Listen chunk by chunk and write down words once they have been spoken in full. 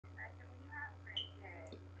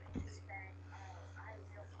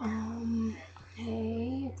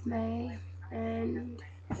it's May, and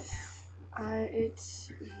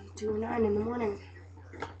it's 2:09 in the morning,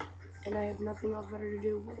 and I have nothing else better to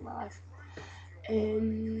do with my life.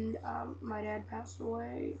 And my dad passed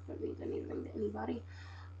away, if that means anything to anybody.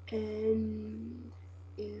 And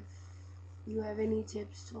if you have any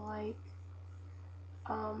tips to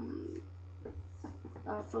um,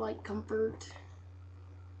 for comfort,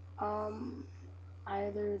 um,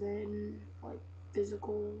 either than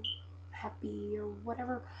physical, happy or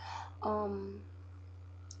whatever, if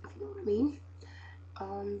you know what I mean.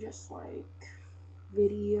 Just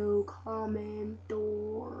video comment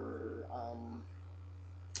or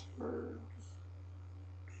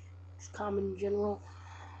just comment in general.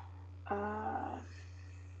 Uh,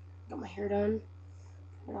 got my hair done,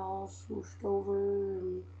 got it all swooshed over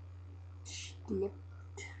and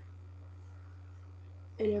snipped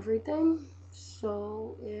and everything.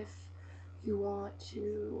 So if you want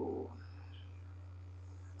to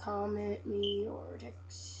comment me or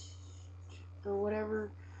text or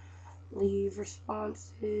whatever, leave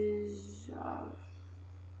responses,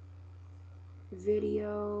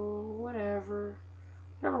 video, whatever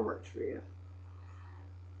works for you.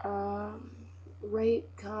 Um, Rate,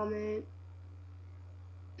 comment,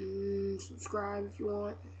 and subscribe if you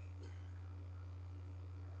want,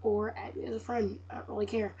 or add me as a friend. I don't really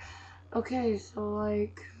care. Okay, so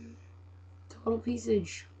total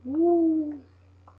piecage. Woo!